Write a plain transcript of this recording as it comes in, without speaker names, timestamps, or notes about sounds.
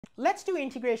Let's do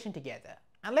integration together,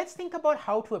 and let's think about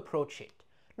how to approach it.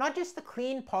 Not just the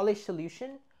clean, polished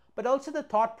solution, but also the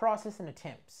thought process and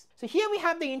attempts. So here we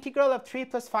have the integral of 3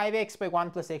 plus 5x by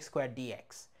 1 plus x squared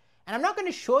dx. And I'm not going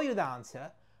to show you the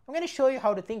answer, I'm going to show you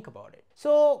how to think about it.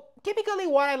 So typically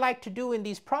what I like to do in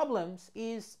these problems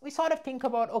is we sort of think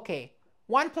about, okay,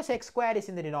 1 plus x squared is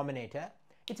in the denominator.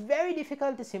 It's very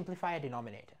difficult to simplify a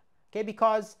denominator, okay,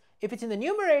 because if it's in the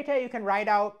numerator, you can write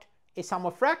out a sum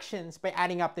of fractions by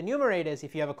adding up the numerators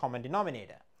if you have a common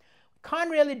denominator. We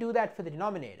can't really do that for the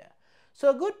denominator. So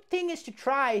a good thing is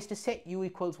to set u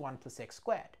equals 1 plus x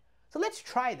squared. So let's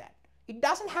try that. It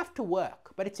doesn't have to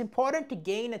work, but it's important to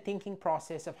gain a thinking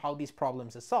process of how these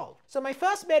problems are solved. So my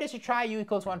first bet is to try u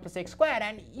equals 1 plus x squared,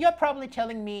 and you're probably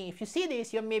telling me, if you see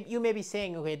this, you may be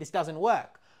saying, okay, this doesn't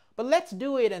work. But let's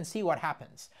do it and see what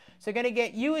happens. So you're going to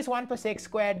get u is 1 plus x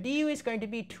squared, du is going to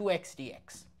be 2x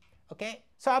dx. Okay?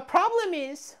 So our problem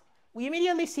is, we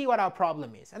immediately see what our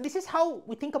problem is. And this is how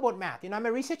we think about math. You know, I'm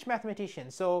a research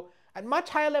mathematician, so at much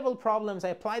higher level problems, I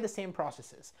apply the same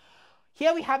processes.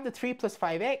 Here we have the 3 plus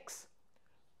 5x.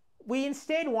 We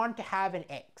instead want to have an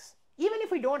x. Even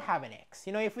if we don't have an x,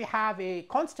 you know, if we have a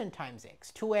constant times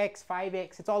x, 2x,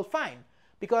 5x, it's all fine,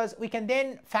 because we can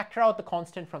then factor out the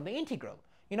constant from the integral.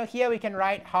 You know, here we can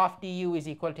write half du is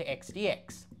equal to x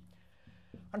dx.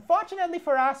 Unfortunately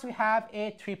for us, we have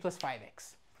a 3 plus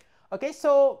 5x. Okay,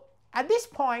 so at this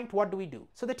point, what do we do?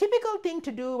 So the typical thing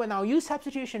to do when our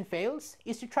u-substitution fails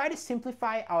is to try to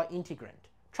simplify our integrand.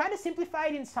 Try to simplify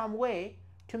it in some way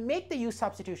to make the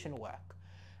u-substitution work.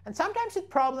 And sometimes with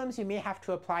problems, you may have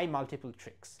to apply multiple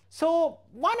tricks. So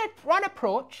one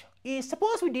approach is,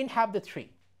 suppose we didn't have the 3.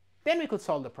 Then we could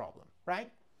solve the problem, right?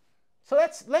 So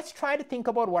let's try to think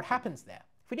about what happens there.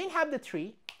 If we didn't have the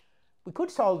 3, we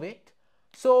could solve it.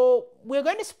 So we're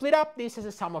going to split up this as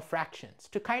a sum of fractions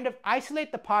to kind of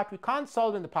isolate the part we can't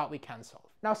solve and the part we can solve.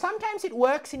 Now sometimes it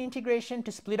works in integration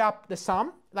to split up the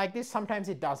sum like this, sometimes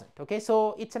it doesn't. Okay,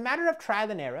 so it's a matter of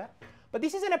trial and error, but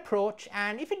this is an approach,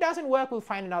 and if it doesn't work, we'll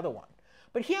find another one.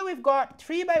 But here we've got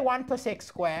 3 by 1 plus x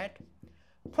squared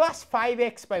plus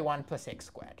 5x by 1 plus x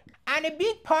squared. And a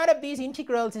big part of these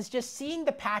integrals is just seeing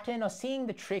the pattern or seeing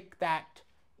the trick that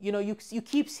you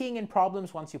keep seeing in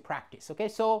problems once you practice. Okay,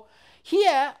 so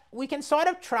here we can sort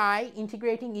of try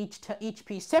integrating each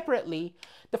piece separately.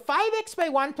 The 5x by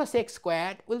 1 plus x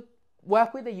squared will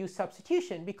work with the u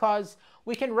substitution because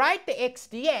we can write the x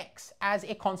dx as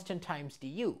a constant times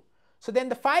du. So then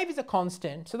the 5 is a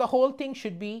constant, so the whole thing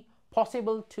should be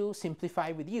possible to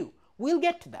simplify with u. We'll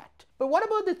get to that. But what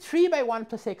about the 3 by 1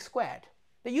 plus x squared?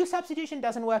 The u substitution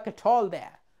doesn't work at all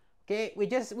there. Okay, we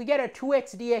get a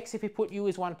 2x dx if we put u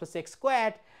is 1 plus x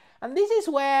squared. And this is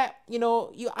where, you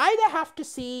either have to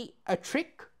see a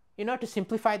trick, to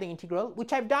simplify the integral,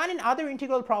 which I've done in other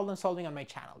integral problem solving on my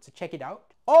channel, so check it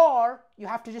out, or you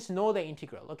have to just know the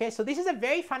integral. Okay, so this is a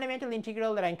very fundamental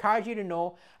integral that I encourage you to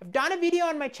know. I've done a video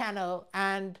on my channel,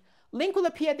 and link will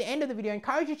appear at the end of the video. I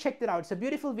encourage you to check that out. It's a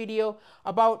beautiful video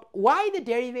about why the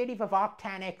derivative of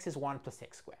arctan x is 1 plus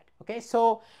x squared. Okay,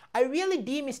 so I really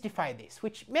demystify this,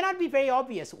 which may not be very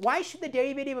obvious. Why should the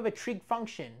derivative of a trig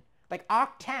function, like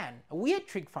arctan, a weird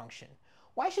trig function,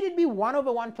 why should it be 1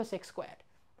 over 1 plus x squared?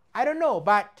 I don't know,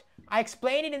 but I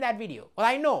explained it in that video. Well,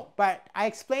 I know, but I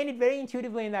explained it very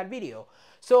intuitively in that video.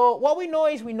 So what we know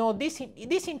is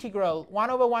this integral, 1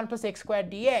 over 1 plus x squared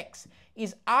dx,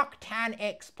 is arctan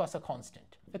x plus a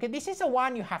constant. Okay, this is the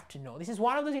one you have to know. This is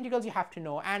one of those integrals you have to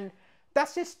know, and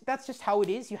that's just how it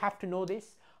is. You have to know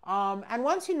this. And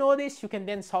once you know this, you can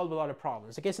then solve a lot of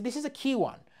problems. Okay, so this is a key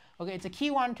one. Okay, it's a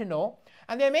key one to know.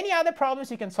 And there are many other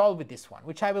problems you can solve with this one,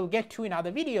 which I will get to in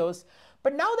other videos.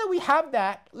 But now that we have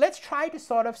that, let's try to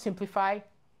sort of simplify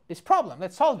this problem.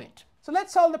 Let's solve it. So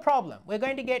let's solve the problem. We're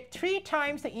going to get 3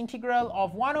 times the integral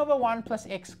of 1 over 1 plus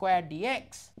x squared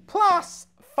dx plus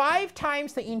 5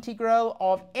 times the integral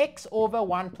of x over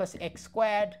 1 plus x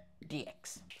squared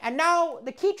dx. And now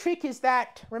the key trick is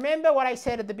that, remember what I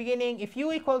said at the beginning, if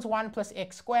u equals 1 plus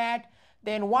x squared,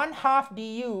 then 1/2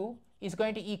 du is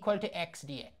going to equal to x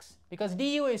dx, because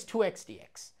du is 2x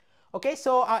dx. Okay,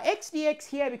 so our x dx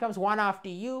here becomes 1/2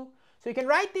 du. So you can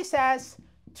write this as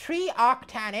 3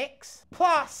 arctan x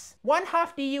plus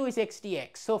 1/2 du is x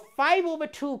dx. So 5 over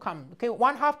 2 okay,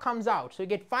 1/2 comes out. So you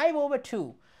get 5 over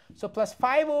 2. So plus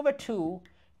 5 over 2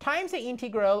 times the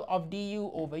integral of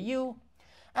du over u.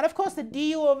 And of course, the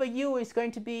du over u is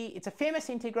going to be, it's a famous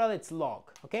integral, it's log.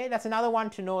 Okay, that's another one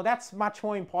to know. That's much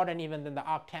more important even than the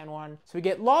arctan one. So we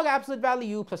get log absolute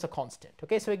value u plus a constant.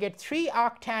 Okay, so we get 3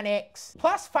 arctan x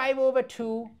plus 5 over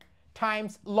 2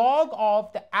 times log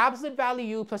of the absolute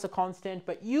value u plus a constant,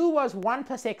 but u was 1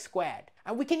 plus x squared.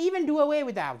 And we can even do away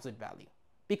with the absolute value,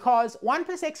 because 1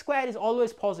 plus x squared is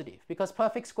always positive, because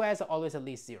perfect squares are always at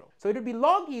least 0. So it would be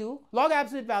log u, log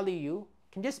absolute value u,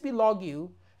 can just be log u,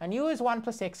 and u is 1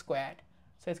 plus x squared.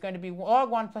 So it's going to be log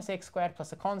 1 plus x squared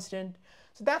plus a constant.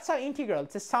 So that's our integral.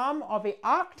 It's a sum of a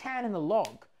arctan and a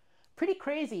log. Pretty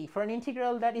crazy for an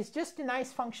integral that is just a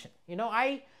nice function. You know,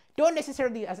 I don't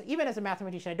necessarily, even as a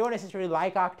mathematician, I don't necessarily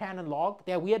like arctan and log.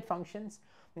 They're weird functions.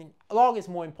 I mean, log is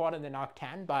more important than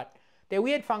arctan, but they're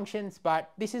weird functions.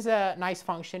 But this is a nice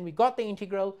function. We got the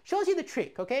integral. Shows you the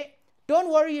trick, okay?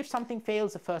 Don't worry if something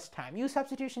fails the first time.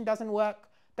 U-substitution doesn't work.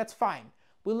 That's fine.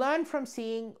 We learn from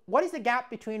seeing what is the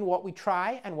gap between what we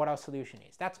try and what our solution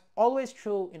is. That's always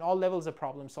true in all levels of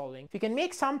problem solving. If you can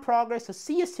make some progress or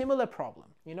see a similar problem,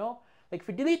 you know, like if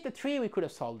we delete the 3, we could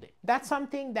have solved it. That's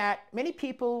something that many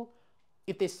people,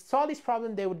 if they saw this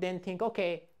problem, they would then think,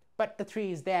 okay, but the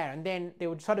 3 is there, and then they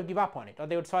would sort of give up on it, or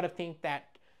they would sort of think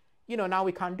that, you know, now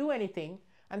we can't do anything,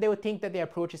 and they would think that their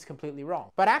approach is completely wrong.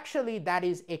 But actually, that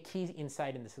is a key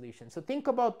insight in the solution. So think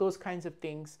about those kinds of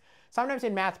things. Sometimes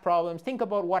in math problems, think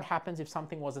about what happens if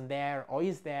something wasn't there or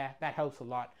is there. That helps a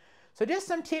lot. So just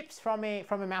some tips from a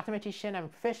mathematician. I'm a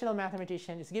professional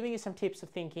mathematician, just giving you some tips of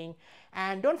thinking.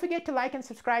 And don't forget to like and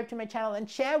subscribe to my channel and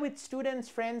share with students,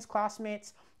 friends,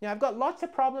 classmates. You know, I've got lots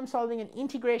of problem solving and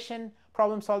integration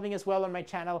problem solving as well on my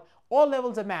channel, all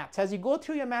levels of maths. As you go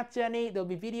through your math journey, there'll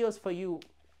be videos for you,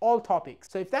 all topics.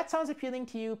 So if that sounds appealing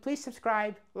to you, please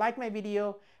subscribe, like my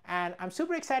video, and I'm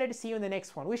super excited to see you in the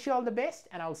next one. Wish you all the best,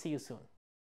 and I'll see you soon.